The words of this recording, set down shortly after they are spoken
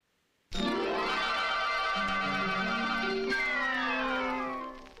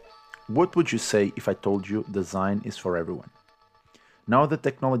What would you say if I told you design is for everyone? Now that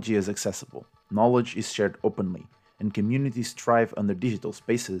technology is accessible, knowledge is shared openly, and communities thrive under digital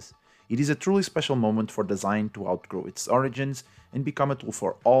spaces, it is a truly special moment for design to outgrow its origins and become a tool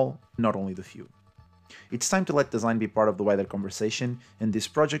for all, not only the few. It's time to let design be part of the wider conversation, and this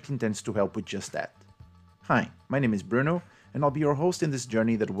project intends to help with just that. Hi, my name is Bruno, and I'll be your host in this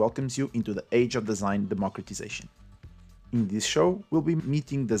journey that welcomes you into the age of design democratization. In this show, we'll be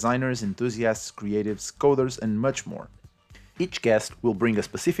meeting designers, enthusiasts, creatives, coders, and much more. Each guest will bring a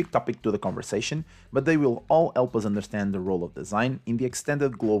specific topic to the conversation, but they will all help us understand the role of design in the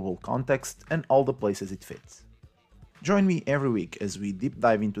extended global context and all the places it fits. Join me every week as we deep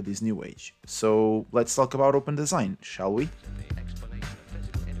dive into this new age. So let's talk about open design, shall we?